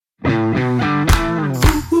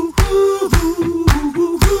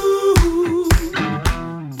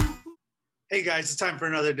guys, it's time for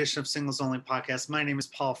another edition of Singles Only Podcast. My name is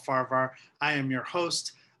Paul Farvar. I am your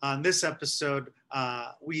host. On this episode,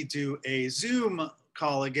 we do a Zoom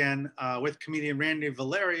call again with comedian Randy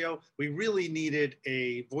Valerio. We really needed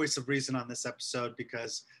a voice of reason on this episode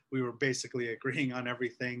because we were basically agreeing on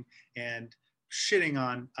everything and shitting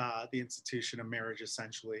on the institution of marriage,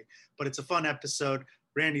 essentially. But it's a fun episode.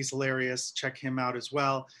 Randy's hilarious. Check him out as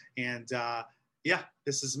well. And yeah,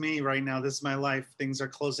 this is me right now. This is my life. Things are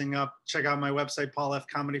closing up. Check out my website, Paul F.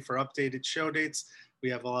 Comedy, for updated show dates. We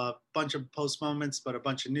have a bunch of post moments, but a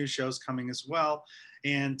bunch of new shows coming as well.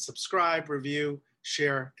 And subscribe, review,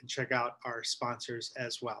 share, and check out our sponsors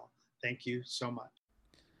as well. Thank you so much.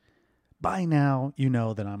 By now, you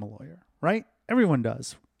know that I'm a lawyer, right? Everyone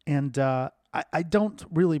does. And I don't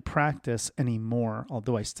really practice anymore,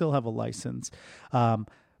 although I still have a license.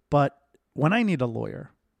 But when I need a lawyer,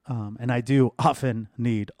 and I do often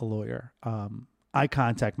need a lawyer, I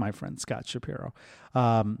contact my friend Scott Shapiro.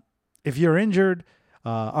 If you're injured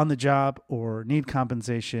on the job or need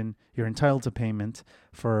compensation, you're entitled to payment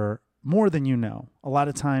for more than you know. A lot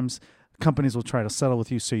of times companies will try to settle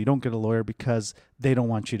with you so you don't get a lawyer because they don't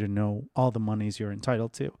want you to know all the monies you're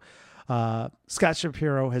entitled to. Scott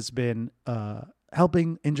Shapiro has been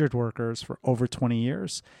helping injured workers for over 20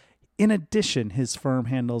 years. In addition, his firm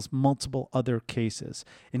handles multiple other cases,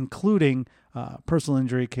 including personal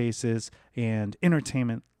injury cases and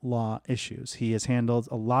entertainment law issues. He has handled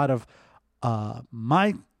a lot of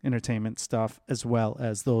my entertainment stuff as well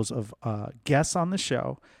as those of guests on the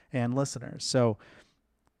show and listeners. So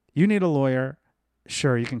you need a lawyer,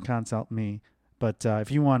 sure, you can consult me. But if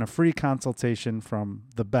you want a free consultation from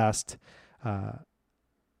the best,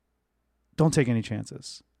 don't take any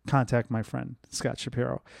chances. Contact my friend, Scott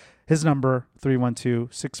Shapiro. His number,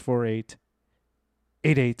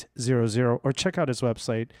 312-648-8800, or check out his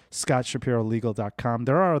website, scottshapirolegal.com.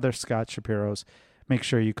 There are other Scott Shapiros. Make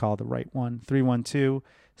sure you call the right one,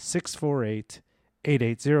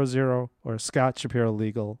 312-648-8800, or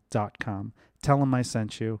scottshapirolegal.com. Tell him I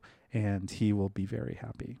sent you, and he will be very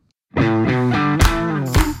happy.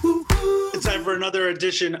 It's time for another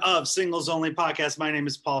edition of Singles Only Podcast. My name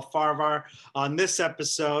is Paul Farvar. On this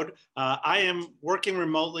episode, I am working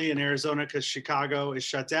remotely in Arizona because Chicago is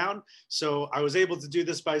shut down. So I was able to do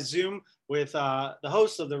this by Zoom with the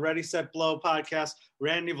host of the Ready, Set, Blow podcast,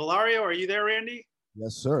 Randy Valerio. Are you there, Randy?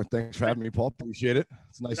 Yes, sir. Thanks for having me, Paul. Appreciate it.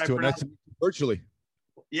 It's nice to meet you virtually.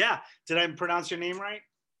 Yeah. Did I pronounce your name right?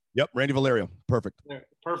 Yep, Randy Valerio. Perfect.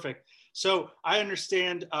 Perfect. So I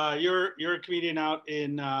understand you're a comedian out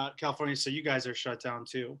in California, so you guys are shut down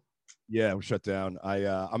too. Yeah, we're shut down.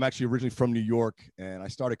 I'm actually originally from New York, and I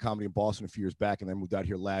started comedy in Boston a few years back, and then moved out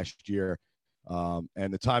here last year.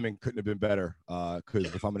 And the timing couldn't have been better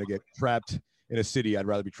because if I'm going to get trapped in a city, I'd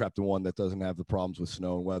rather be trapped in one that doesn't have the problems with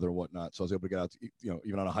snow and weather and whatnot. So I was able to get out,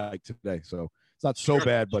 even on a hike today. So it's not so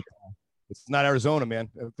bad, but it's not Arizona, man.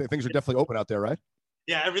 Things are definitely open out there, right?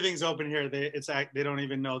 Yeah, everything's open here. They don't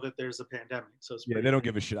even know that there's a pandemic. So it's they don't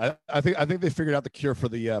give a shit. I think they figured out the cure for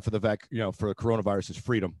the for the coronavirus is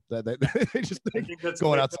freedom. They just think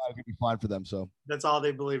going outside is gonna be fine for them. So that's all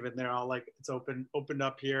they believe in. They're all like, it's opened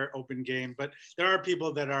up here, open game. But there are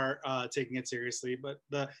people that are taking it seriously. But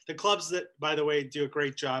the clubs that, by the way, do a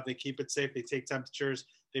great job. They keep it safe. They take temperatures.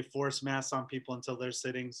 They force masks on people until they're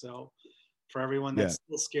sitting. So for everyone that's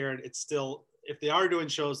still scared, it's still. If they are doing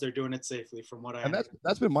shows, they're doing it safely from what I understand.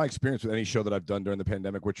 That's been my experience with any show that I've done during the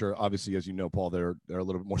pandemic, which are obviously, as you know, Paul, they're a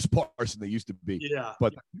little bit more sparse than they used to be. Yeah.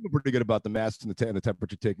 But people are pretty good about the masks and the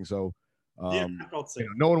temperature taking. So no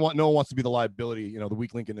one wants to be the liability, the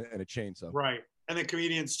weak link in a chain. So right. And the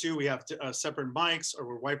comedians too, we have separate mics, or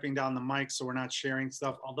we're wiping down the mics so we're not sharing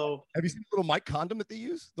stuff. Although, have you seen the little mic condom that they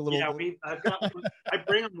use? The little I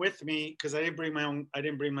bring them with me because I didn't bring my own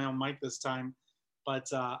mic this time.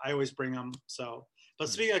 But I always bring them. So, but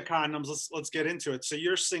speaking of condoms, let's get into it. So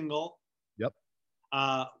you're single. Yep.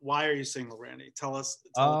 Why are you single, Randy? Tell us.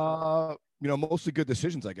 Mostly good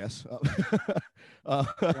decisions, I guess.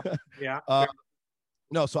 Yeah.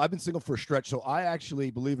 No, so I've been single for a stretch. So I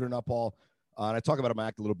actually, believe it or not, Paul, and I talk about it in my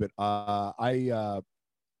act a little bit. I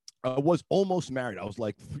was almost married. I was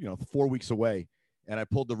like, 4 weeks away, and I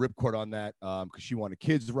pulled the ripcord on that because she wanted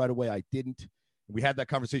kids right away. I didn't. We had that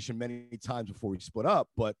conversation many times before we split up,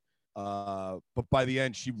 but by the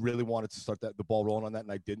end, she really wanted to start the ball rolling on that,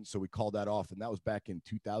 and I didn't. So we called that off, and that was back in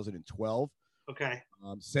 2012. Okay.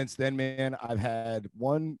 Since then, man, I've had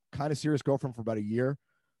one kind of serious girlfriend for about a year,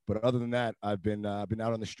 but other than that, I've been out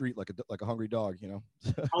on the street like a hungry dog,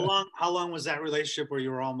 How long was that relationship where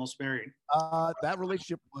you were almost married? That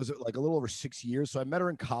relationship was like a little over 6 years. So I met her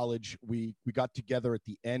in college. We got together at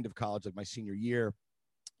the end of college, like my senior year.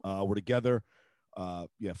 We're together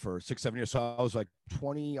for 6-7 years. So I was like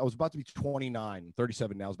 20. I was about to be 29,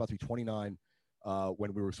 37 now. I was about to be 29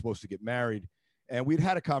 when we were supposed to get married, and we'd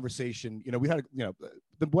had a conversation. We had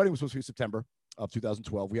the wedding was supposed to be September of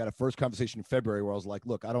 2012. We had a first conversation in February where I was like,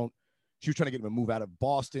 look, I don't. She was trying to get me to move out of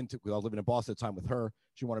Boston because I was living in Boston at the time with her.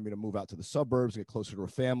 She wanted me to move out to the suburbs, get closer to her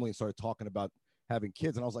family, and started talking about having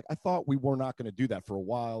kids. And I was like, I thought we were not going to do that for a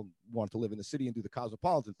while. We wanted to live in the city and do the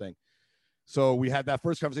cosmopolitan thing. So we had that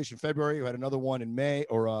first conversation in February. We had another one in May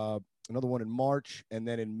or another one in March. And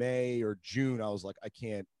then in May or June, I was like, I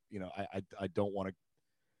can't, I don't want to.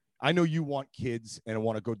 I know you want kids and I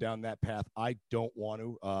want to go down that path. I don't want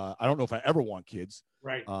to. I don't know if I ever want kids.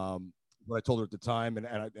 Right. But I told her at the time, and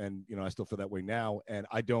I still feel that way now. And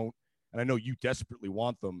I don't, and I know you desperately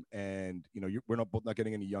want them, and we're both not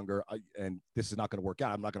getting any younger, and this is not going to work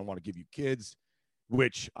out. I'm not going to want to give you kids,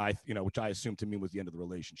 which I assumed to me was the end of the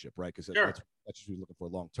relationship, right? Because sure. that's what she was looking for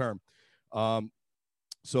long term.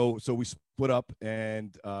 So we split up,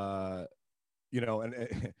 and and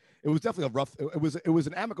it was definitely a rough. It was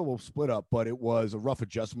an amicable split up, but it was a rough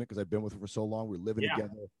adjustment because I've been with her for so long. We were living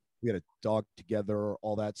together. We had a dog together,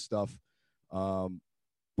 all that stuff.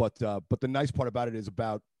 But the nice part about it is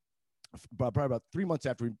probably about 3 months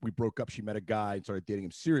after we broke up, she met a guy and started dating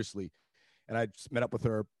him seriously. And I just met up with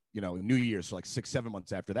her, in New Year's. So like 6-7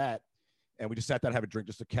 months after that. And we just sat down, have a drink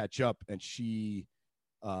just to catch up. And she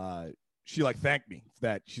like thanked me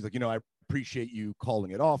that she's like, I appreciate you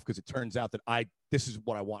calling it off. Cause it turns out that this is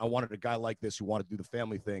what I want. I wanted a guy like this who wanted to do the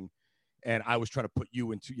family thing. And I was trying to put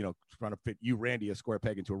you into, trying to fit you, Randy, a square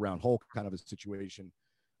peg into a round hole kind of a situation.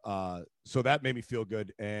 So that made me feel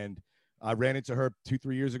good. And I ran into her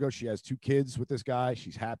 2-3 years ago. She has 2 kids with this guy.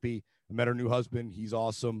 She's happy. I met her new husband. He's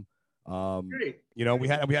awesome. Great. We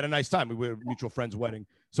had a nice time. We were a mutual friend's wedding.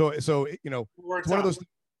 So it's one of those.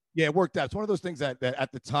 Yeah, it worked out. It's one of those things that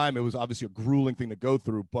at the time it was obviously a grueling thing to go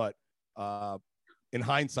through, but in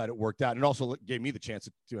hindsight it worked out, and it also gave me the chance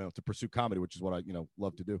to pursue comedy, which is what I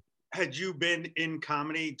love to do. Had you been in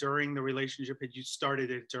comedy during the relationship? Had you started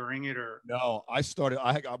it during it, or? No,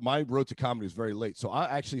 my road to comedy was very late. So I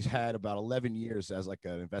actually had about 11 years as like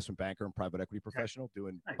an investment banker and private equity professional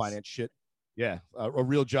doing finance shit. Yeah. A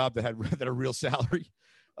real job that had a real salary.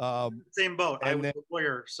 Same boat. I was a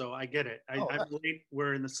lawyer, so I get it.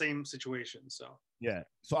 We're in the same situation. So yeah.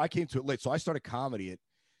 So I came to it late. So I started comedy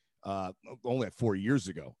only at 4 years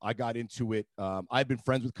ago. I got into it. I've been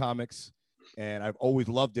friends with comics. And I've always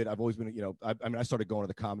loved it. I've always been, I started going to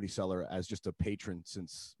the Comedy Cellar as just a patron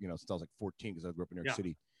since I was like 14 because I grew up in New York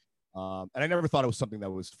City. And I never thought it was something that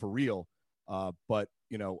was for real. But,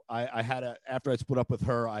 I had after I split up with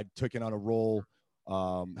her, I took in on a role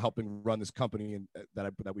helping run this company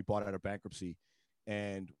that we bought out of bankruptcy.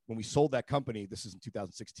 And when we sold that company, this is in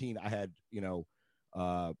 2016, I had,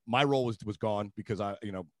 my role was gone because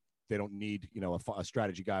they don't need, a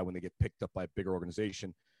strategy guy when they get picked up by a bigger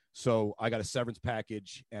organization. So I got a severance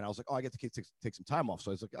package, and I was like, I get to take some time off.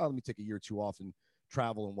 So I was like, let me take a year or 2 off and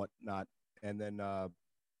travel and whatnot. And then,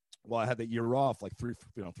 I had that year off, like 3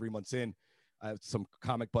 months in, I have some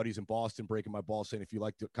comic buddies in Boston breaking my balls saying, if you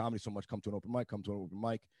like the comedy so much, come to an open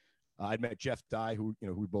mic. I'd met Jeff Dye, who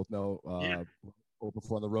we both know,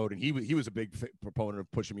 before on the road. And he was a big proponent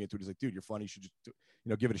of pushing me into it. He's like, dude, you're funny. You should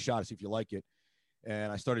just, give it a shot and see if you like it.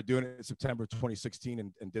 And I started doing it in September 2016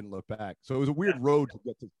 and didn't look back. So it was a weird road to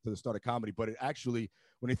get to the start of comedy. But it actually,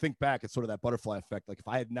 when you think back, it's sort of that butterfly effect. Like if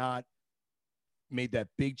I had not made that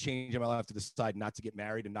big change in my life to decide not to get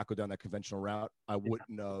married and not go down that conventional route, I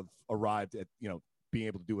wouldn't have arrived at, being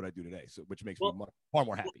able to do what I do today. So which makes me far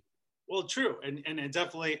more happy. Well, true. And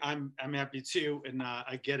definitely I'm happy too. And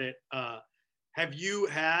I get it. Have you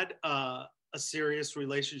had a serious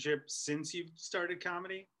relationship since you've started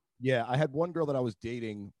comedy? Yeah, I had one girl that I was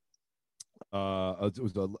dating. It was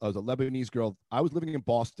a Lebanese girl. I was living in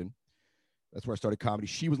Boston. That's where I started comedy.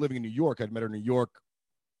 She was living in New York. I'd met her in New York,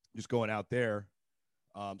 just going out there.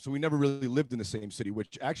 So we never really lived in the same city,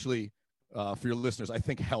 which actually, for your listeners, I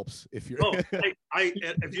think helps. If you're,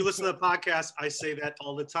 if you listen to the podcast, I say that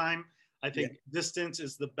all the time. I think distance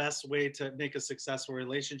is the best way to make a successful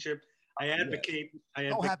relationship. I advocate. You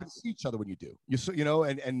don't happen to see each other when you do.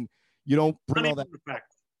 And you don't bring all that.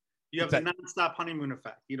 Effect. You have the nonstop honeymoon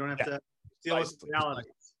effect. You don't have to deal with reality.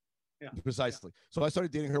 Yeah. Precisely. So I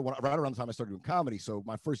started dating her right around the time I started doing comedy. So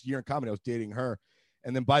my first year in comedy, I was dating her.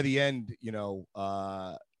 And then by the end,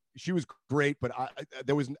 she was great, but I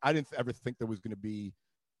didn't ever think there was going to be,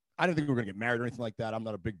 I didn't think we were going to get married or anything like that. I'm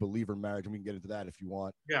not a big believer in marriage, and we can get into that if you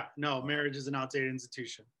want. Yeah, no, marriage is an outdated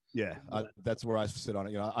institution. Yeah, that's where I sit on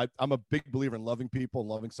it. I'm a big believer in loving people and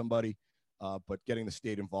loving somebody. but getting the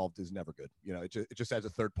state involved is never good. You know, it just adds a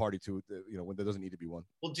third party to it, you know, when there doesn't need to be one.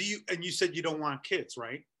 Well, and you said you don't want kids,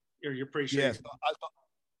 right? You're pretty sure. Yes.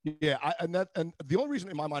 And the only reason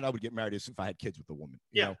in my mind I would get married is if I had kids with a woman,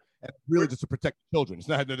 you know, and really just to protect children. It's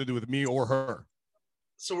not nothing to do with me or her.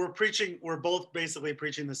 So we're both basically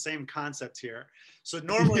preaching the same concept here. So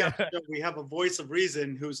normally we have a voice of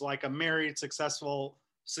reason who's like a married,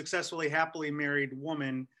 successfully, happily married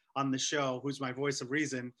woman on the show, who's my voice of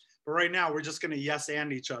reason. But right now we're just going to yes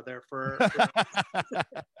and each other for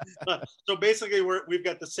so basically we've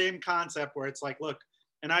got the same concept where it's like, look,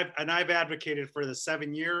 and I've advocated for the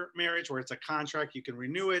 7-year marriage where it's a contract, you can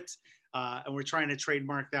renew it. And we're trying to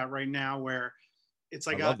trademark that right now where it's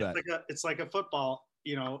like it's like a football,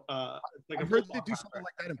 you know, like I heard they do something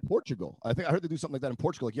like that in Portugal. I heard they do something like that in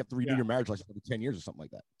Portugal. Like you have to renew your marriage license every 10 years or something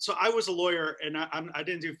like that. So I was a lawyer and I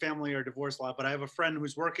didn't do family or divorce law, but I have a friend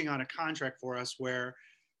who's working on a contract for us where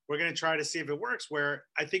we're going to try to see if it works, where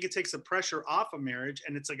I think it takes the pressure off of marriage.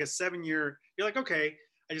 And it's like a 7-year, you're like, okay,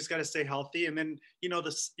 I just got to stay healthy. And then, you know,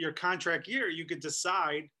 your contract year, you could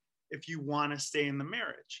decide if you want to stay in the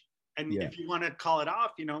marriage. And if you want to call it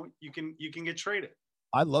off, you know, you can get traded.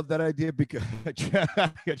 I love that idea because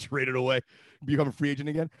get traded away, become a free agent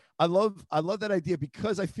again. I love that idea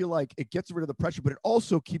because I feel like it gets rid of the pressure, but it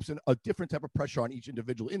also keeps a different type of pressure on each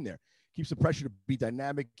individual in there. Keeps the pressure to be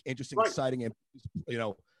dynamic, interesting, exciting, and, you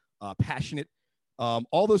know, passionate.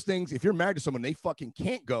 All those things. If you're married to someone, they fucking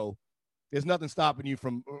can't go. There's nothing stopping you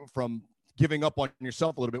from giving up on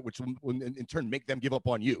yourself a little bit, which will in turn make them give up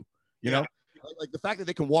on you. You know, like the fact that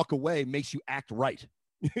they can walk away makes you act right.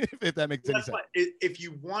 If that makes any sense. If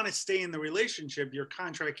you want to stay in the relationship, your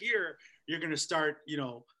contract year, you're going to start, you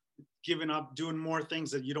know, giving up, doing more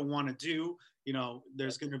things that you don't want to do. You know,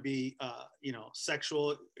 there's going to be, you know,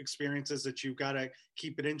 sexual experiences that you've got to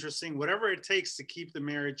keep it interesting. Whatever it takes to keep the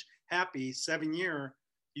marriage happy, 7-year,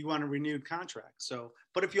 you want a renewed contract. So,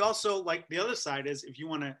 but if you also, like, the other side is if you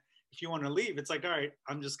want to leave, it's like, all right,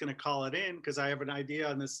 I'm just going to call it in because I have an idea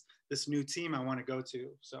on this new team I want to go to.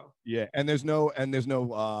 So yeah, and there's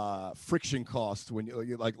no friction cost when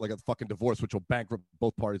you like a fucking divorce, which will bankrupt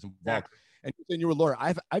both parties involved. Exactly. And you're a lawyer.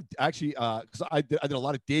 I've actually because I did a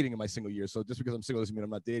lot of dating in my single year. So just because I'm single doesn't mean I'm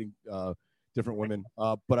not dating different women.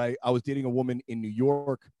 But I was dating a woman in New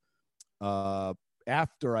York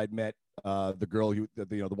after I'd met the girl the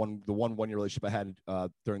 1 year relationship I had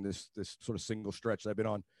during this sort of single stretch that I've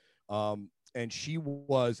been on. And she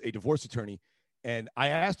was a divorce attorney. And I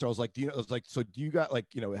asked her, I was like, so do you got, like,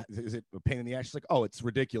 you know, is it a pain in the ass? She's like, oh, it's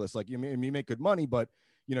ridiculous. Like, you make good money, but,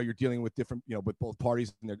 you know, you're dealing with different, you know, with both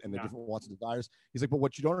parties and their different wants and desires. He's like, but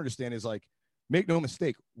what you don't understand is, like, make no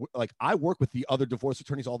mistake. Like, I work with the other divorce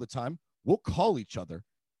attorneys all the time. We'll call each other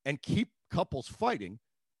and keep couples fighting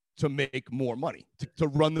to make more money, to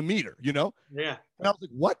run the meter, you know? Yeah. And I was like,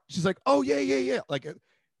 what? She's like, oh, yeah. Like,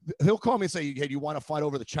 he'll call me and say, hey, do you want to fight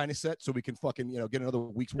over the China set so we can fucking, you know, get another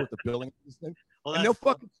week's worth of billing? This thing? Well, and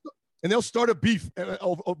they'll start a beef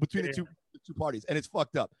between the two parties, and it's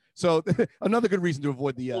fucked up. So another good reason to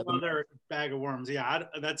avoid another bag of worms. Yeah,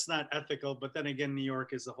 that's not ethical. But then again, New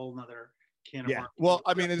York is a whole nother can of worms. Well,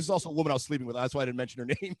 I mean, there's also a woman I was sleeping with. That's why I didn't mention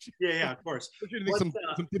her name. Yeah, of course. Some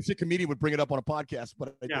dipshit comedian would bring it up on a podcast,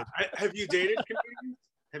 but have you dated comedians?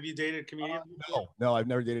 Have you dated comedians? No, I've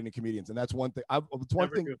never dated any comedians, and that's one thing. It's one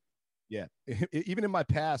thing. Yeah, even in my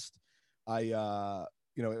past,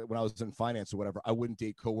 you know, when I was in finance or whatever, I wouldn't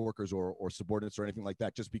date coworkers or subordinates or anything like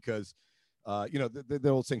that, just because, you know, the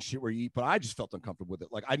old saying, shit where you eat. But I just felt uncomfortable with it.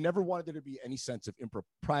 Like, I never wanted there to be any sense of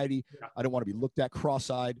impropriety. Yeah. I don't want to be looked at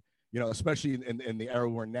cross-eyed, you know, especially in the era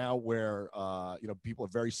we're now, where you know, people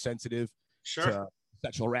are very sensitive to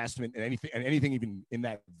sexual harassment and anything even in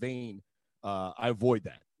that vein. I avoid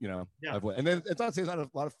that, you know. Yeah. I avoid. And then it's not to say there's not a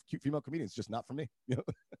lot of cute female comedians, just not for me. You know?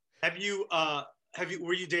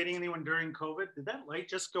 Were you dating anyone during COVID? Did that light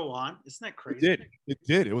just go on? Isn't that crazy? It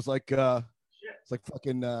did. It was like it's like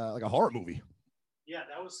fucking like a horror movie. Yeah,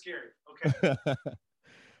 that was scary. Okay.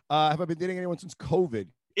 Have I been dating anyone since COVID?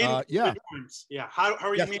 Yeah. Yeah. How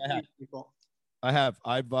are you meeting these people? I have.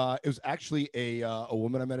 It was actually a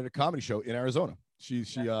woman I met at a comedy show in Arizona. She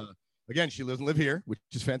again, she doesn't live here, which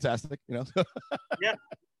is fantastic, you know. Yeah.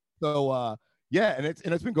 So yeah, and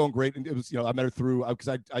it's been going great. And it was, you know, I met her through because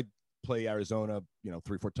I play Arizona, you know,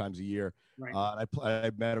 3-4 times a year. Right.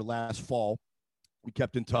 I met her last fall. We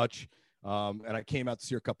kept in touch, and I came out to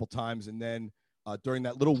see her a couple times. And then during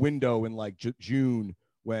that little window in like June,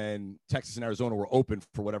 when Texas and Arizona were open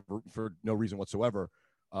for no reason whatsoever,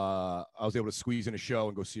 I was able to squeeze in a show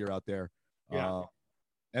and go see her out there. Yeah.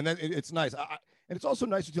 And then it's nice. And it's also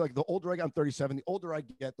nice to, like, the older I get, I'm 37, the older I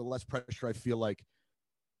get, the less pressure I feel like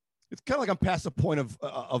it's kind of like I'm past the point of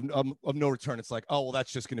no return. It's like, oh well,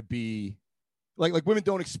 that's just going to be like women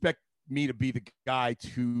don't expect me to be the guy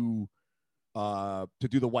to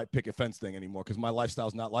do the white picket fence thing anymore, because my lifestyle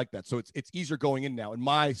is not like that. So it's easier going in now, and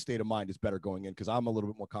my state of mind is better going in because I'm a little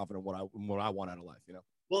bit more confident in what I want out of life, you know.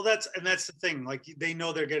 Well, that's the thing. Like, they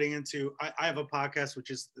know they're getting into. I have a podcast, which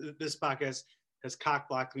is this podcast has cock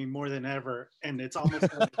blocked me more than ever, and it's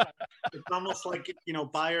almost like, you know,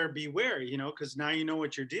 buyer beware, you know, because now you know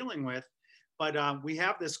what you're dealing with. But we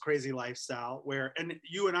have this crazy lifestyle where, and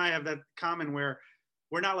you and I have that common, where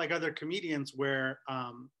we're not like other comedians where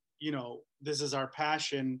you know, this is our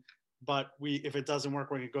passion, but if it doesn't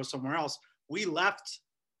work, we're gonna go somewhere else. We left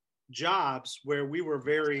jobs where we were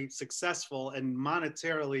very successful and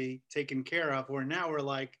monetarily taken care of, where now we're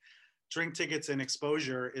like, drink tickets and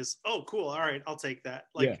exposure is, oh cool, all right, I'll take that.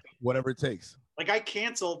 Like, yeah, whatever it takes. Like, I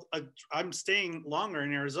canceled I'm staying longer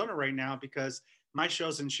in Arizona right now because my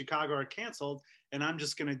shows in Chicago are canceled, and I'm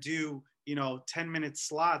just gonna do, you know, 10-minute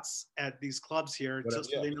slots at these clubs here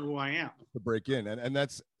just so they know who I am. To break in. And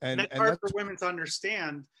that's hard for women to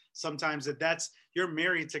understand sometimes, that's you're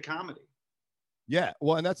married to comedy. Yeah.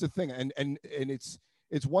 Well, and that's the thing. And it's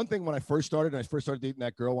one thing when I first started, and I first started dating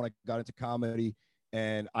that girl when I got into comedy,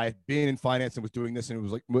 and I had been in finance and was doing this, and it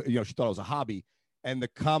was like, you know, she thought it was a hobby, and the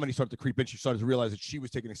comedy started to creep in. She started to realize that she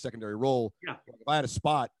was taking a secondary role. Yeah. If I had a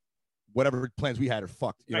spot, whatever plans we had are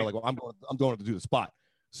fucked. You know, like, well, I'm going to do the spot.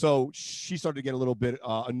 So she started to get a little bit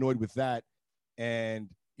annoyed with that. And,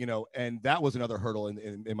 you know, and that was another hurdle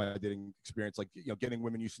in my dating experience. Like, you know, getting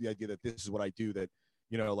women used to the idea that this is what I do, that,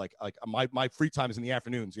 you know, like my free time is in the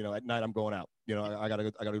afternoons, you know, at night I'm going out, you know, I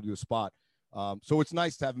gotta do a spot. So it's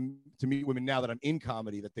nice to meet women now that I'm in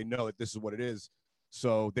comedy, that they know that this is what it is.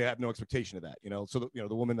 So they have no expectation of that, you know? So, you know,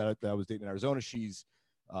 the woman that I was dating in Arizona, she's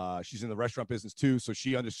in the restaurant business too. So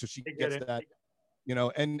she understood, she gets that. You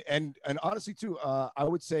know, and honestly too, I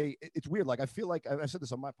would say it's weird. Like, I feel like I said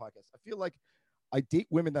this on my podcast. I feel like I date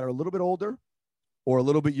women that are a little bit older or a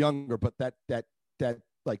little bit younger, but that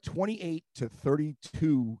like 28 to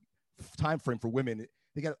 32 time frame for women,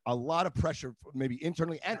 they get a lot of pressure, maybe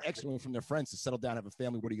internally and externally, from their friends to settle down, have a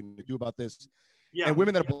family. What are you going to do about this? Yeah. And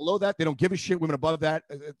women that are below that, they don't give a shit. Women above that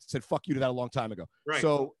said fuck you to that a long time ago. Right.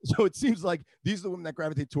 So it seems like these are the women that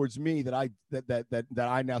gravitate towards me, that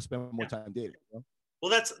I now spend more time dating. You know?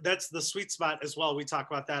 Well, that's the sweet spot as well. We talk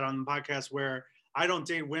about that on the podcast, where I don't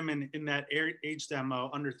date women in that age demo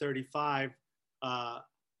under 35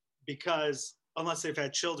 because unless they've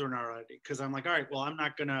had children already, because I'm like, all right, well, I'm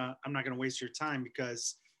not gonna waste your time,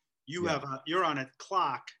 because you're on a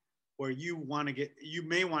clock where you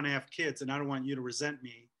may want to have kids, and I don't want you to resent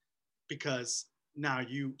me because now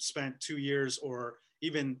you spent 2 years or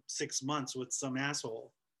even 6 months with some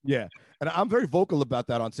asshole. Yeah. And I'm very vocal about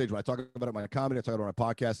that on stage. When I talk about it in my comedy, I talk about it on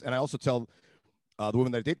my podcast. And I also tell the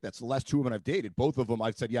women that I date, that's the last 2 women I've dated. Both of them,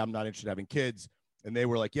 I've said, yeah, I'm not interested in having kids. And they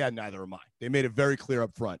were like, yeah, neither am I. They made it very clear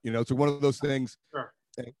up front, you know? So one of those things, sure.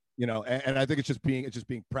 You know, and I think it's just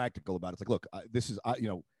being practical about it. It's like, look, you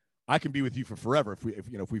know, I can be with you for forever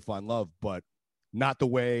if we find love, but not the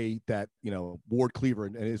way that, you know, Ward Cleaver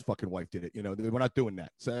and his fucking wife did it. You know, we're not doing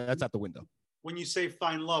that. So that's out the window. When you say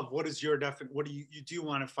find love, what is your definition? What do you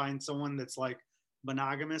want to find someone that's like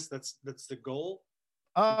monogamous? That's the goal.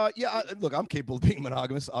 Yeah. Look, I'm capable of being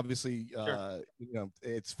monogamous. Obviously, sure. You know,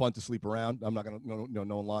 it's fun to sleep around. I'm not gonna,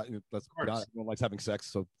 no one likes having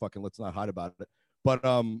sex, so fucking let's not hide about it. But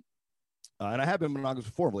and I have been monogamous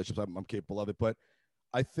before in relationships. I'm capable of it. But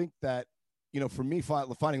I think that, you know, for me,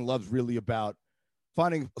 finding love is really about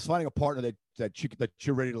finding a partner that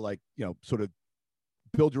you're ready to, like, you know, sort of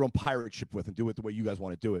build your own pirate ship with and do it the way you guys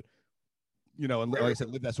want to do it. You know, and like I said,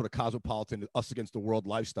 live that sort of cosmopolitan, us against the world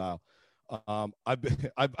lifestyle. I've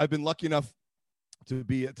been lucky enough to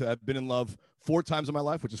have been in love 4 times in my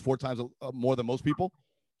life, which is 4 times more than most people.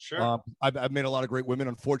 Sure. I've met a lot of great women.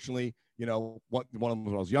 Unfortunately, you know, one of them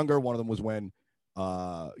was when I was younger. One of them was when, you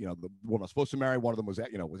know, the woman I was supposed to marry. One of them was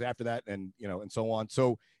after that, and, you know, and so on.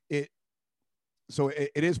 So it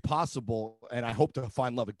is possible, and I hope to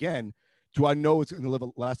find love again. Do I know it's going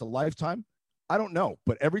to last a lifetime? I don't know.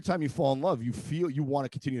 But every time you fall in love, you want to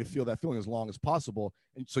continue to feel that feeling as long as possible.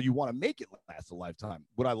 And so you want to make it last a lifetime.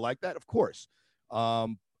 Would I like that? Of course.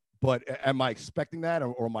 But am I expecting that,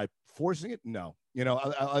 or am I forcing it? No. You know,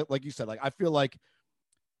 I like you said, like, I feel like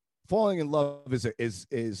falling in love is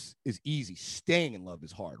easy. Staying in love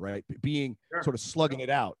is hard, right? Being sort of slugging it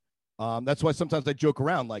out. That's why sometimes I joke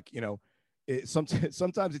around, like, you know,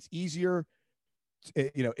 sometimes it's easier.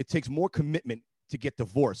 You know, it takes more commitment to get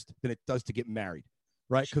divorced than it does to get married,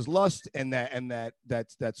 right? Because lust and that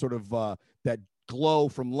sort of that glow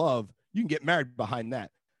from love, you can get married behind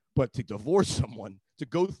that. But to divorce someone, to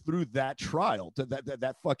go through that trial, to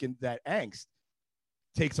that fucking that angst,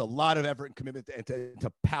 takes a lot of effort and commitment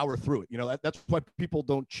to power through it. You know, that's why people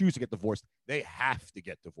don't choose to get divorced. They have to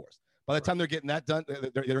get divorced. By the time they're getting that done,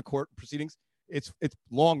 they're in court proceedings. It's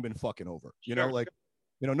long been fucking over. You know, like,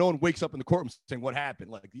 you know, no one wakes up in the courtroom saying what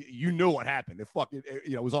happened. Like, you know what happened. It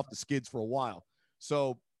was off the skids for a while.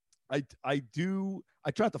 So I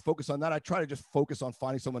try not to focus on that. I try to just focus on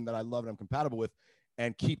finding someone that I love and I'm compatible with,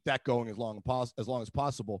 and keep that going as long as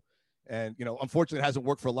possible. And, you know, unfortunately, it hasn't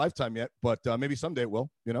worked for a lifetime yet, but maybe someday it will,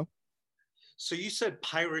 you know? So you said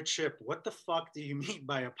pirate ship. What the fuck do you mean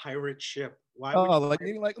by a pirate ship? Why?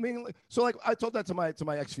 So I told that to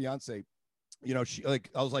my ex-fiance, you know,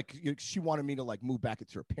 I was like, she wanted me to like move back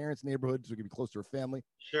into her parents' neighborhood so we could be close to her family.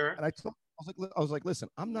 Sure. And I was like, listen,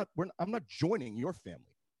 I'm not joining your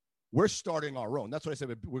family. We're starting our own. That's what I said.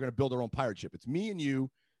 We're going to build our own pirate ship. It's me and you,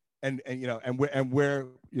 and you know, and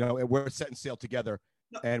we're setting sail together.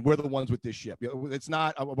 And we're the ones with this ship. It's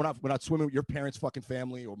not we're not swimming with your parents' fucking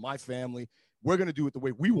family or my family. We're going to do it the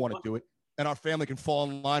way we want to do it, and our family can fall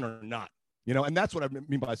in line or not. You know, and that's what I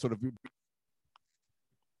mean by sort of.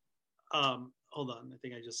 Hold on. I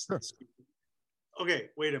think I just. Sure. Okay,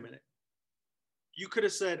 wait a minute. You could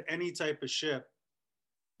have said any type of ship.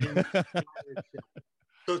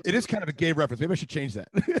 So it is kind of a gay reference. Maybe I should change that.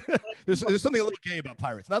 there's something a little gay about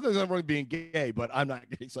pirates. Not that I'm really being gay, but I'm not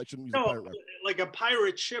gay, so I shouldn't use a pirate reference. Like a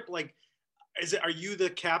pirate ship, like, are you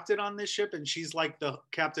the captain on this ship and she's like the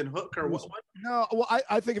Captain Hook or what? No, well,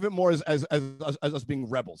 I think of it more as us being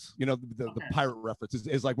rebels. You know, the pirate reference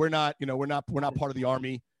is like we're not part of the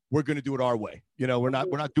army. We're going to do it our way. You know, we're not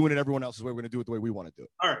doing it everyone else's way. We're going to do it the way we want to do it.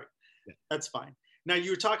 All right, that's fine. Now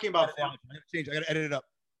you were talking about I got to edit it up.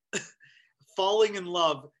 Falling in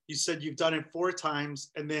love. You said you've done it 4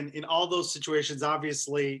 times, and then in all those situations,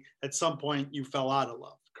 obviously, at some point you fell out of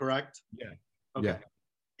love. Correct? Yeah. Okay. Yeah.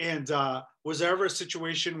 And was there ever a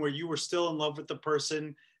situation where you were still in love with the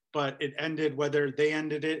person, but it ended, whether they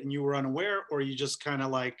ended it and you were unaware, or you just kind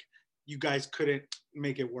of like you guys couldn't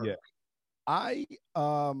make it work? Yeah.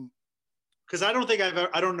 Because I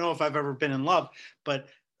don't know if I've ever been in love, but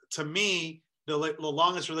to me, the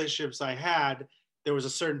longest relationships I had, there was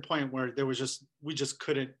a certain point where we just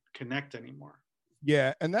couldn't connect anymore.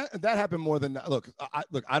 Yeah, and that happened more than look.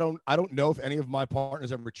 I don't know if any of my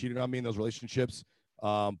partners ever cheated on me in those relationships,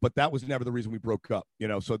 but that was never the reason we broke up. You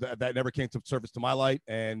know, so that never came to surface to my light,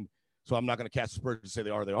 and so I'm not going to cast aspersions to say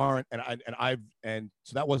they are or they aren't. And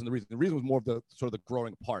so that wasn't the reason. The reason was more of the sort of the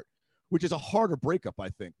growing apart, which is a harder breakup, I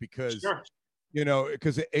think, because you know,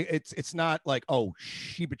 because it's not like, oh,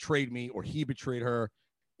 she betrayed me or he betrayed her,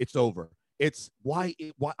 it's over. It's why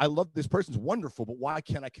I love this person's wonderful, but why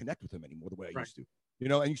can't I connect with him anymore the way I used to? You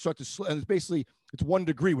know, and you start to, and it's basically, it's 1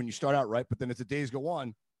 degree when you start out, right? But then as the days go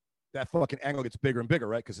on, that fucking angle gets bigger and bigger,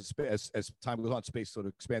 right? Because as time goes on, space sort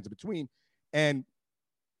of expands in between, and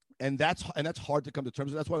that's hard to come to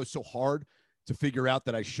terms with. That's why it was so hard to figure out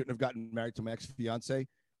that I shouldn't have gotten married to my ex-fiance,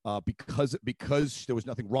 because there was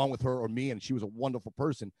nothing wrong with her or me, and she was a wonderful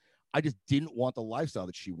person. I just didn't want the lifestyle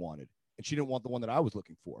that she wanted, and she didn't want the one that I was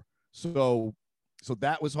looking for. So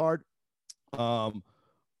that was hard.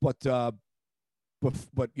 But you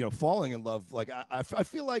know, falling in love, like I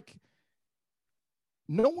feel like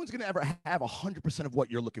no one's going to ever have 100% of what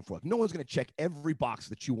you're looking for. Like, no one's going to check every box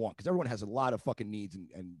that you want, because everyone has a lot of fucking needs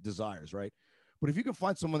and desires, right? But if you can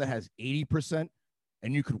find someone that has 80%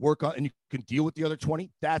 and you could work on, and you can deal with the other 20,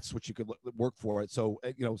 that's what you could work for it. So,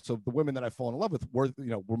 you know, so the women that I've fallen in love with were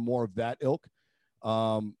more of that ilk.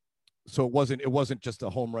 So it wasn't just a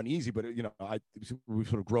home run easy, but you know, we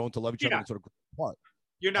sort of grown to love each other and sort of grow apart.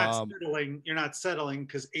 You're not settling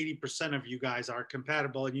because 80% of you guys are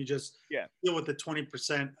compatible, and you just deal with the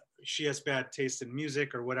 20%. She has bad taste in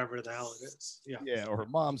music or whatever the hell it is. Yeah. Or her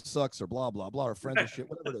mom sucks or blah blah blah. Her friends are shit.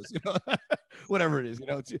 Whatever it is, you know. Whatever it is, you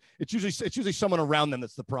know. It's usually someone around them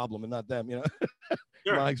that's the problem and not them. You know.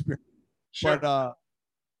 Sure. My experience. Sure.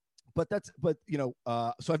 But you know,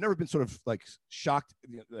 so I've never been sort of like shocked,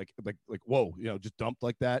 you know, like whoa, you know, just dumped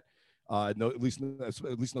like that. No, at least in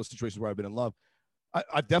those situations where I've been in love.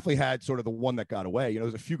 I've definitely had sort of the one that got away. You know,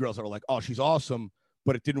 there's a few girls that are like, oh, she's awesome,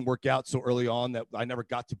 but it didn't work out so early on that I never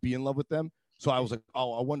got to be in love with them. So I was like,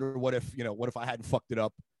 oh, I wonder what if I hadn't fucked it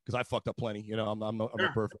up, because I fucked up plenty. You know, I'm not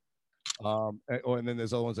perfect. And then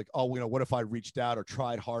there's other ones like, oh, you know, what if I reached out or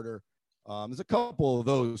tried harder? There's a couple of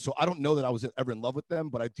those. So I don't know that I was ever in love with them,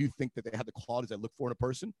 but I do think that they had the qualities I look for in a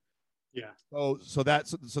person. Yeah. So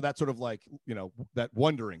that's sort of like, you know, that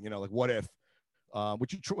wondering, you know, like what if,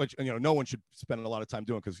 which you know, no one should spend a lot of time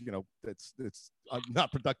doing, because you know it's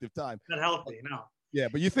not productive time. Not healthy, no. Yeah,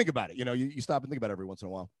 but you think about it. You stop and think about it every once in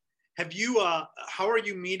a while. Have you? How are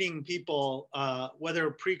you meeting people?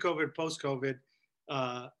 Whether pre-COVID, post-COVID,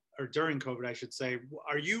 or during COVID, I should say.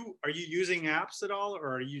 Are you using apps at all,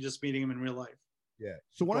 or are you just meeting them in real life? Yeah.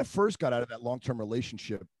 So when I first got out of that long-term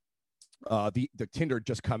relationship, the Tinder had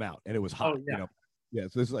just come out and it was hot. Oh, yeah. Yeah.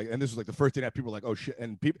 So this is like the first thing that people were like, oh shit,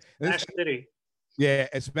 and people. Smash City. Yeah,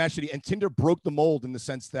 and Smash City, and Tinder broke the mold in the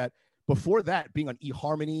sense that before that, being on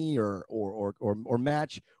eHarmony or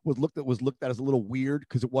Match was looked at as a little weird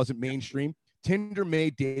because it wasn't mainstream. Tinder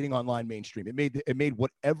made dating online mainstream. It made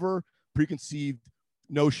whatever preconceived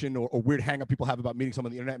notion or weird hang up people have about meeting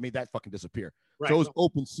someone on the internet made that fucking disappear. Right. So it was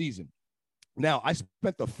open season. Now I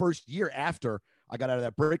spent the first year after I got out of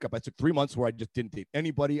that breakup. I took 3 months where I just didn't date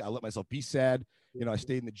anybody. I let myself be sad. I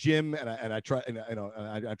stayed in the gym and I tried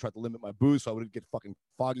to limit my booze so I wouldn't get fucking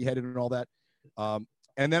foggy headed and all that.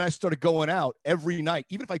 And then I started going out every night,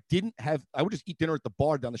 even if I would just eat dinner at the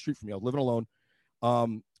bar down the street from me. I was living alone.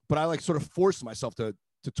 But I like sort of forced myself to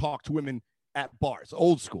talk to women at bars,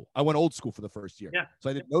 old school. I went old school for the first year. Yeah. So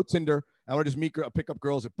I did no Tinder. I would just pick up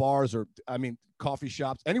girls at bars or coffee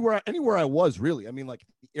shops, anywhere I was really. Like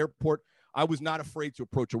the airport. I was not afraid to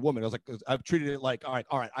approach a woman. I was like, I've treated it like, all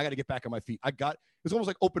right, I got to get back on my feet. It was almost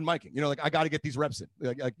like open micing, I got to get these reps in.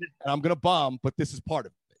 And I'm going to bomb, but this is part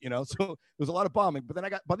of it, So there was a lot of bombing. But then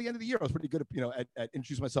by the end of the year, I was pretty good at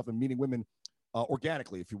introducing myself and meeting women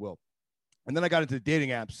organically, if you will. And then I got into the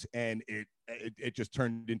dating apps, and it just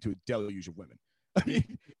turned into a deluge of women. I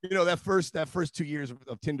mean, that first 2 years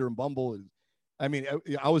of Tinder and Bumble is,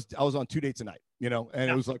 I was on 2 dates a night, and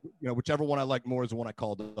it was like, whichever one I liked more is the one I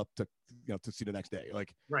called up to see the next day.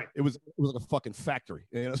 Like, right. It was like a fucking factory.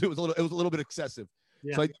 So it was a little bit excessive.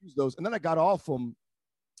 Yeah. So I used those, and then I got off them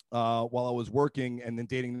while I was working, and then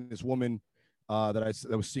dating this woman that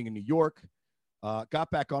I was seeing in New York. Got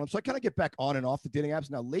back on them, so I kind of get back on and off the dating apps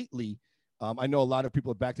now. Lately, I know a lot of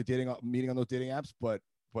people are back to meeting on those dating apps, but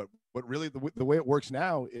really the way it works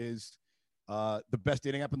now is the best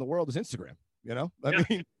dating app in the world is Instagram. I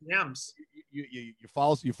mean, yams. You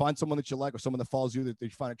find someone that you like or someone that follows you that you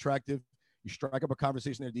find attractive. You strike up a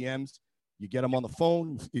conversation in their DMs. You get them on the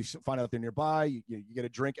phone. You find out they're nearby. You get a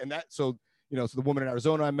drink, and that. So the woman in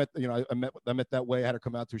Arizona I met. I met that way. I had her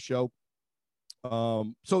come out to a show. I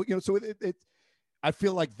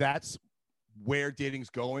feel like that's where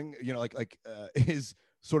dating's going. Is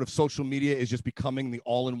sort of social media is just becoming the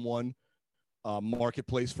all-in-one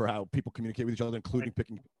marketplace for how people communicate with each other, including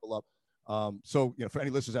picking people up. For any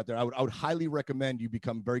listeners out there, I would highly recommend you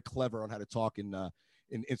become very clever on how to talk in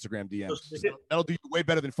Instagram DMs. That'll do you way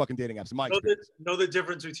better than fucking dating apps, in my experience. Know the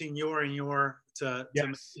difference between your and your to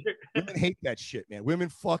yes. Women hate that shit, man. Women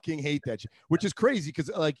fucking hate that shit, which is crazy because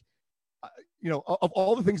of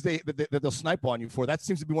all the things that they'll snipe on you for, that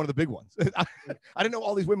seems to be one of the big ones. I didn't know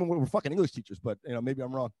all these women were fucking English teachers, but maybe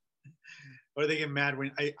I'm wrong. Or they get mad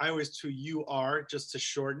when I always do UR just to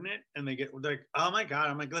shorten it, and they're like, oh my god.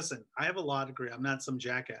 I'm like, listen, I have a law degree. I'm not some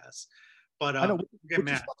jackass. But I know, get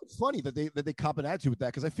mad. It's funny that they cop an attitude with that,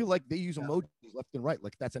 because I feel like they use emojis left and right,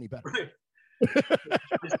 like that's any better. Right.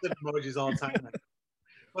 I send emojis all the time.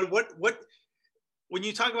 But what when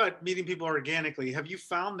you talk about meeting people organically, have you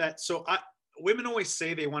found that? So women always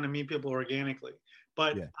say they want to meet people organically,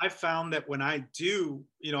 but I found that when I do,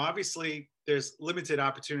 obviously there's limited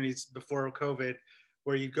opportunities before COVID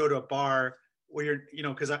where you go to a bar where you're,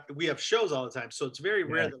 because we have shows all the time. So it's very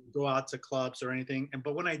rare that we go out to clubs or anything.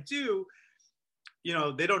 But when I do,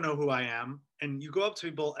 they don't know who I am. And you go up to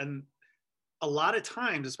people, and a lot of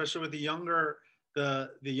times, especially with the younger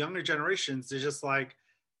generations, they're just like,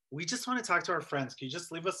 we just want to talk to our friends. Can you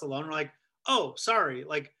just leave us alone? We're like, oh, sorry.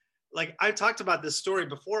 Like I talked about this story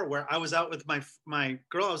before where I was out with my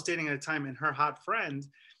girl I was dating at the time and her hot friend.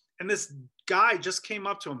 And this guy just came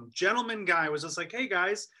up to him. Gentleman guy was just like, hey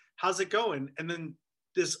guys, how's it going? And then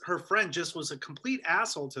her friend just was a complete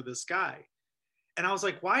asshole to this guy. And I was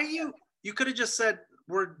like, why are you could have just said,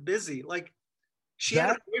 we're busy. Like she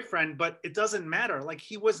had a boyfriend, but it doesn't matter. Like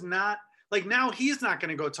he was not, like now he's not going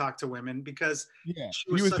to go talk to women because he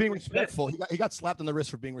was being respectful. He got slapped on the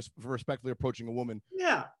wrist for respectfully approaching a woman.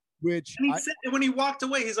 Yeah. Which and when he walked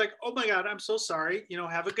away, he's like, oh my God, I'm so sorry.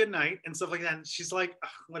 Have a good night and stuff like that. And she's like,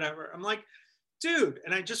 whatever. I'm like, dude.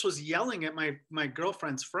 And I just was yelling at my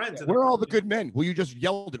girlfriend's friends. Where are all the good men? Well, you just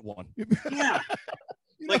yelled at one. Yeah.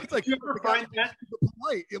 It's like you ever find that?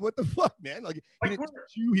 Polite. What the fuck, man? Like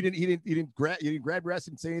he didn't grab your ass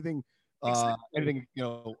and say anything. Anything,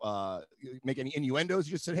 make any innuendos.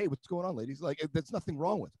 You just said, hey, what's going on, ladies? Like, there's nothing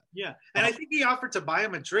wrong with that. Yeah. And I think he offered to buy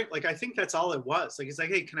him a drink. Like, I think that's all it was. Like, he's like,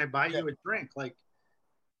 hey, can I buy you a drink? Like,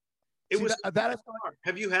 It See, was that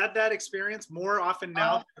Have you had that experience more often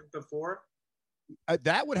now than before?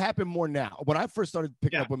 that would happen more now. When I first started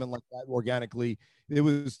picking up women like that organically, it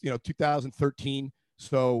was 2013.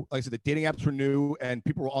 So like I said, the dating apps were new and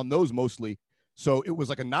people were on those mostly. So it was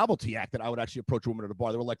like a novelty act that I would actually approach a woman at a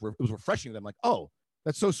bar. They were like, it was refreshing to them. Like, oh,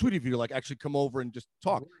 that's so sweet of you to like actually come over and just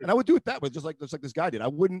talk. And I would do it that way, just like this guy did. I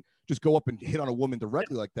wouldn't just go up and hit on a woman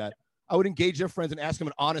directly like that. I would engage their friends and ask them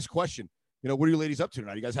an honest question. What are you ladies up to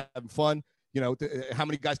tonight? You guys having fun? How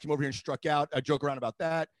many guys came over here and struck out? I joke around about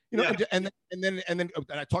that. And then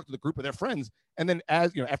I talked to the group of their friends. And then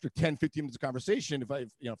after 10, 15 minutes of conversation, if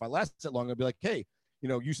I last that long, I'd be like, hey,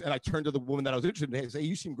 and I turned to the woman that I was interested in. Hey, say,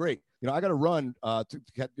 you seem great. I got to run to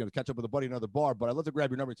catch up with a buddy in another bar, but I'd love to grab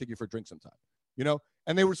your number and take you for a drink sometime.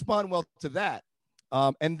 And they respond well to that.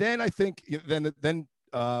 And then I think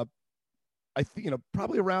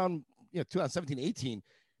probably around 2017, 18,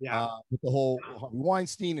 with the whole Harvey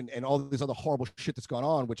Weinstein and all this other horrible shit that's gone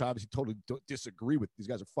on, which I obviously totally disagree with. These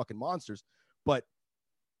guys are fucking monsters. But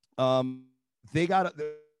women got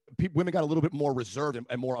a little bit more reserved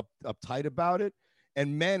and more uptight about it.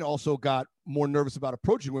 And men also got more nervous about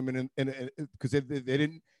approaching women because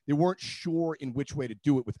they weren't sure in which way to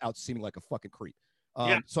do it without seeming like a fucking creep.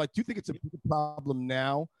 So I do think it's a big problem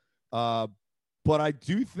now. But I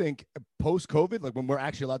do think post-COVID, like when we're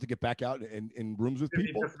actually allowed to get back out in rooms with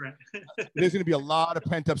people, there's going to be a lot of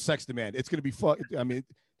pent-up sex demand. It's going to be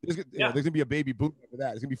there's going to be a baby boom after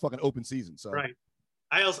that. It's going to be fucking open season. So right.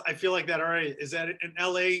 I feel like that already. Is that in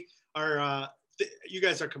LA? You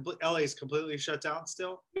guys are LA is completely shut down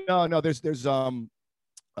still? No. There's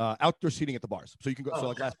outdoor seating at the bars, so you can go. So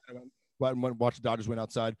like last night I went and watch the Dodgers win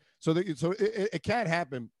outside. So it can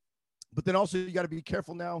happen, but then also you got to be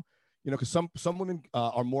careful now. Because some women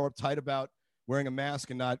are more uptight about wearing a mask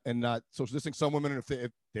and not social distancing. Some women, if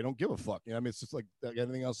they don't give a fuck, it's just like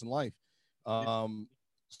anything else in life.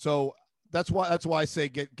 So that's why I say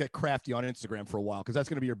get crafty on Instagram for a while, because that's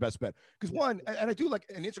going to be your best bet. Because and I do like,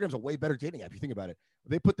 and Instagram's a way better dating app. If you think about it,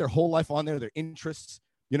 they put their whole life on there, their interests.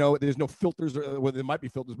 There's no filters, well, there might be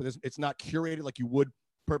filters, but it's not curated like you would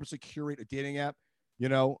purposely curate a dating app.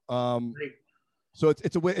 So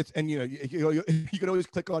it's a way. You can always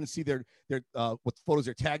click on and see their what photos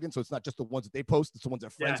they're tagged in. So it's not just the ones that they post; it's the ones their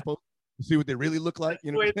friends post. To see what they really look like.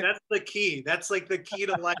 That's the key. That's like the key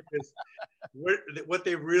to life is what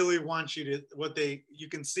they really want you to. You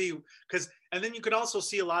can see, and then you could also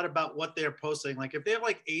see a lot about what they're posting. Like if they have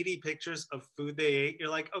like 80 pictures of food they ate, you're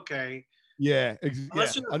like, okay,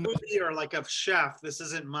 unless you're a foodie or like a chef, this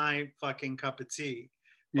isn't my fucking cup of tea.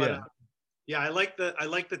 But, I like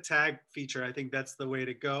the tag feature. I think that's the way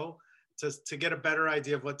to go to get a better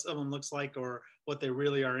idea of what someone looks like or what they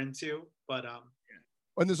really are into. But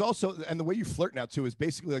and there's also, and the way you flirt now too is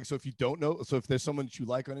basically like, so if you don't know, so if there's someone that you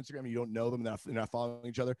like on Instagram and you don't know them, they're not following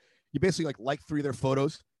each other, you basically like 3 of their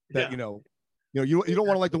photos that you don't want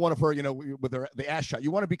to like the one of her, with the ass shot.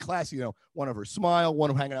 You want to be classy, one of her smile, one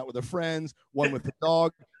of hanging out with her friends, one with the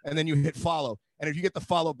dog, and then you hit follow. And if you get the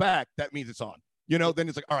follow back, that means it's on. Then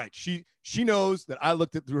it's like, all right, she knows that I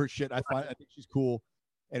looked through her shit. I think she's cool.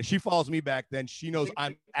 And if she follows me back, then she knows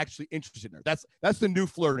I'm actually interested in her. That's the new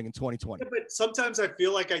flirting in 2020. Yeah, but sometimes I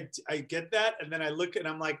feel like I get that, and then I look and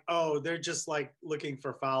I'm like, oh, they're just like looking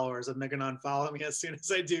for followers, and they're gonna unfollow me as soon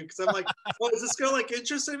as I do, because I'm like, oh, is this girl like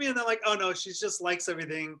interested in me? And they're like, oh no, she's just likes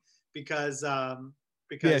everything because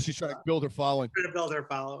she's trying to build her following. Trying to build her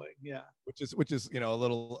following, which is a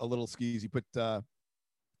little skeezy, but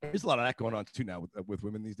there's a lot of that going on too now with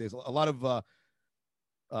women these days. A lot of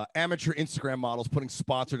amateur Instagram models putting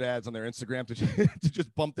sponsored ads on their Instagram to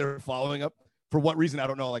just bump their following up. For what reason? I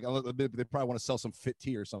don't know. Like they probably want to sell some fit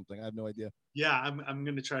tea or something. I have no idea. Yeah, I'm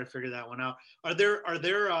going to try to figure that one out. Are there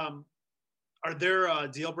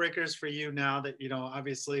deal breakers for you now that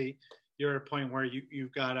obviously you're at a point where you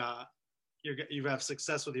have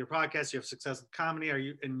success with your podcast, you have success with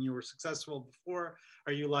comedy, you were successful before?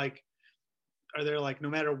 Are there like, no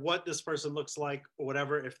matter what this person looks like or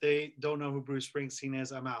whatever, if they don't know who Bruce Springsteen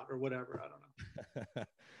is, I'm out or whatever? I don't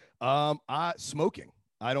know. Smoking.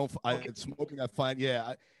 Smoking. I find,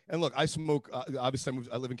 and look, I smoke. Obviously,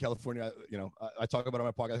 I live in California. I talk about it on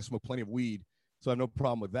my podcast. I smoke plenty of weed, so I have no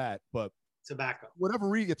problem with that. But tobacco,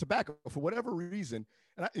 tobacco for whatever reason.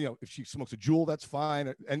 And if she smokes a Juul, that's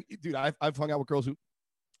fine. And dude, I've hung out with girls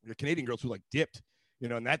Canadian girls who like dipped,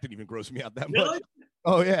 and that didn't even gross me out that much.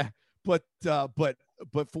 Oh yeah. But for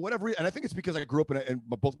whatever reason, and I think it's because I grew up and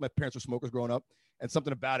both my parents were smokers growing up, and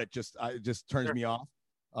something about it just turns me off.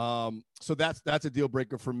 So that's a deal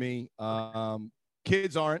breaker for me.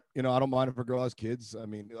 Kids aren't, I don't mind if a girl has kids. I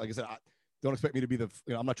mean, like I said, Don't expect me to be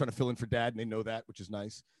I'm not trying to fill in for dad, and they know that, which is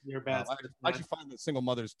nice. You're bad. I actually find that single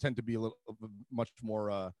mothers tend to be much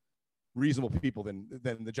more reasonable people than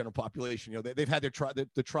the general population. They've had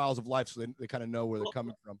the trials of life, so they kind of know where they're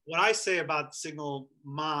coming from. What I say about single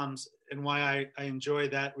moms and why I enjoy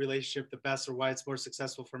that relationship the best, or why it's more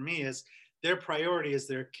successful for me, is their priority is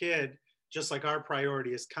their kid, just like our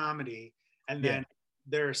priority is comedy. And then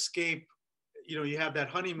their escape, you have that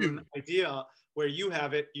honeymoon idea where you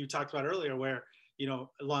have it, you talked about earlier, where, a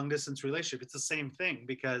long distance relationship, it's the same thing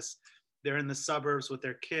because they're in the suburbs with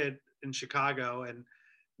their kid in Chicago, and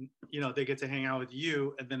they get to hang out with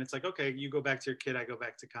you, and then it's like, okay, you go back to your kid, I go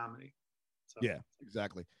back to comedy. So. Yeah,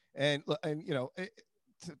 exactly. And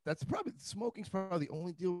that's probably, smoking's probably the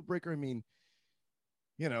only deal breaker. I mean,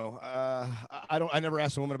 I never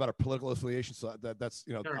asked a woman about her political affiliation, so that's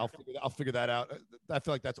I'll figure that out. I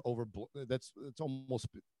feel like that's it's almost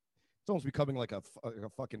becoming like a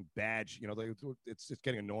fucking badge. It's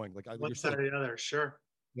getting annoying. Like one side or the other, sure.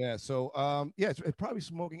 Yeah. So it's probably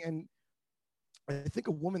smoking, and I think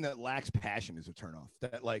a woman that lacks passion is a turnoff.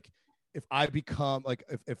 That, like, if I become like,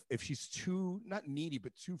 if she's too, not needy,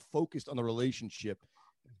 but too focused on the relationship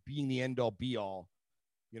being the end all be all,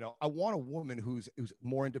 I want a woman who's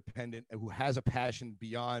more independent and who has a passion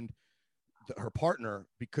beyond her partner,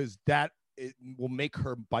 because it will make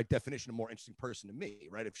her, by definition, a more interesting person to me,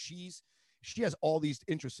 right? If she has all these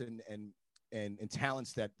interests and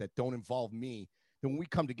talents that don't involve me, then when we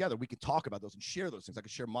come together, we can talk about those and share those things. I can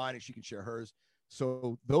share mine and she can share hers.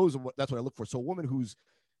 So that's what I look for. So a woman who's,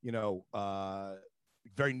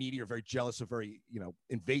 very needy or very jealous or very,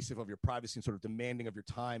 invasive of your privacy and sort of demanding of your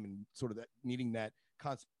time and sort of that needing that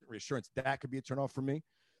constant reassurance, that could be a turnoff for me.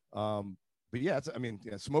 But yeah,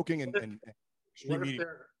 smoking and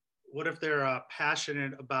what if they're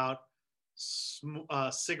passionate about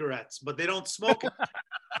cigarettes, but they don't smoke it?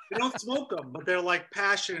 They don't smoke them, but they're like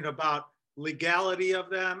passionate about legality of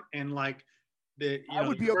them, and like I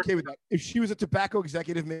would be okay with that if she was a tobacco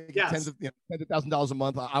executive making tens of $1,000 a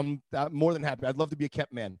month. I'm more than happy. I'd love to be a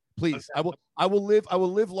kept man, please. Okay. I will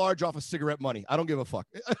live large off of cigarette money. I don't give a fuck.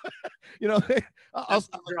 I'll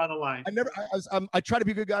draw the line. I try to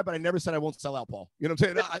be a good guy, but I never said I won't sell out, Paul. You know what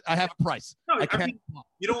I'm saying? I have a price. No, I can't.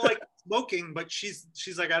 You don't like smoking, but she's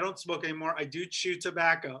like, I don't smoke anymore. I do chew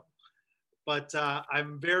tobacco, but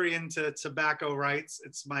I'm very into tobacco rights.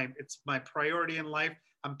 It's my priority in life.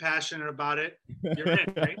 I'm passionate about it. You're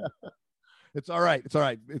in, right? It's all right. It's all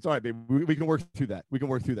right. It's all right, baby. We can work through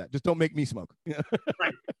that. Just don't make me smoke.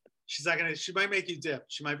 Right. She's not gonna. She might make you dip.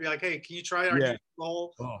 She might be like, "Hey, can you try our new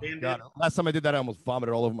bowl?" Oh, last time I did that, I almost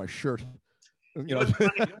vomited all over my shirt.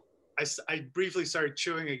 I briefly started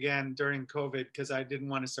chewing again during COVID because I didn't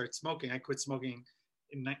want to start smoking. I quit smoking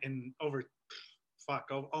in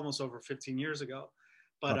almost over 15 years ago.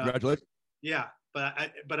 But congratulations. Yeah. But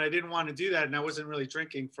I didn't want to do that, and I wasn't really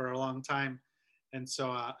drinking for a long time, and so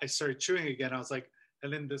I started chewing again. I was like,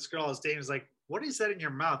 and then this girl I was dating was like, "What is that in your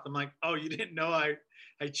mouth?" I'm like, "Oh, you didn't know I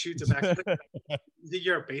chew tobacco."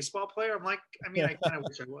 You're a baseball player? I'm like, I kind of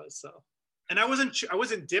wish I was. So, and I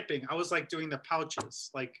wasn't dipping. I was like doing the pouches,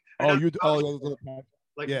 like no,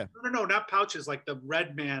 not pouches, like the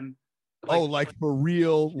Red Man. Like for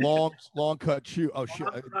real long cut chew. Oh shit,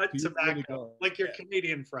 tobacco, like your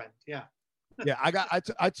Canadian friend, yeah. Yeah,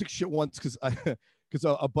 I took shit once because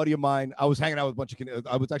a buddy of mine, I was hanging out with a bunch of,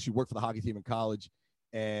 I was actually worked for the hockey team in college,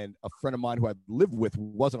 and a friend of mine who I lived with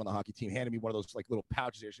wasn't on the hockey team, handed me one of those like little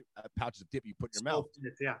pouches of dip you put in your mouth.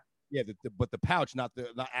 Yeah, but the pouch, not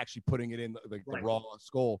actually putting it in the raw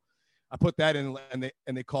skull. I put that in, and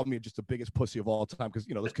they called me just the biggest pussy of all time because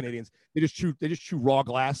those Canadians, they just chew raw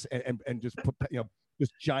glass and just put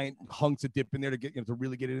just giant hunks of dip in there to get to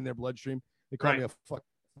really get it in their bloodstream. They called me a fuck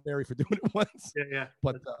fairy for doing it once. Yeah.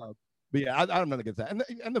 But yeah, I don't know against that.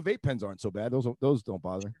 And the vape pens aren't so bad. Those don't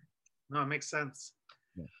bother. No, it makes sense.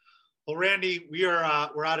 Yeah. Well, Randy, we're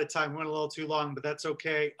out of time. We went a little too long, but that's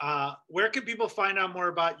okay. Where can people find out more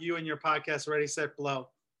about you and your podcast, Ready, Set, Blow?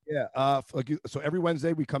 Yeah. So every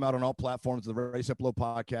Wednesday we come out on all platforms of the Ready, Set, Blow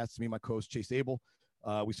podcast. Me and my co-host Chase Abel.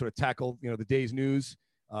 We sort of tackle the day's news.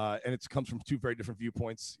 And it comes from two very different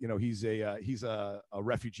viewpoints. He's a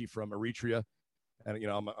refugee from Eritrea. And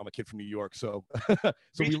I'm a kid from New York, so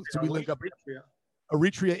we link up.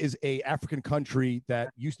 Eritrea is a African country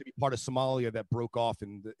that used to be part of Somalia that broke off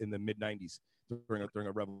in the mid '90s during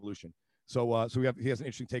a revolution. So he has an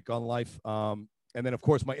interesting take on life. And then of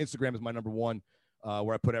course my Instagram is my number one,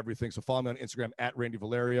 where I put everything. So follow me on Instagram at Randy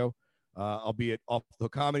Valerio. I'll be at Off the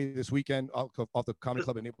Comedy this weekend, off the Comedy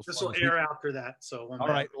Club in Naples. This will air after that. So all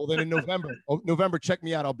right. Well, then in November, check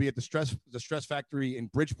me out. I'll be at the Stress Factory in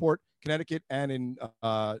Bridgeport, Connecticut, and in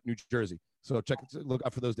New Jersey. So look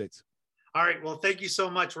out for those dates. All right. Well, thank you so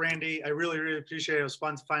much, Randy. I really, really appreciate it. It was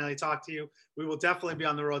fun to finally talk to you. We will definitely be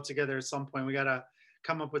on the road together at some point. We got to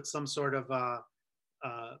come up with some sort of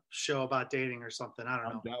show about dating or something. I don't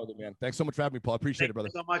know. I'm down with it, man. Thanks so much for having me, Paul. Appreciate it, brother.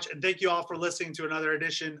 Thank you so much. And thank you all for listening to another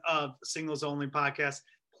edition of Singles Only Podcast.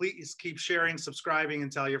 Please keep sharing, subscribing,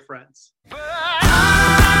 and tell your friends.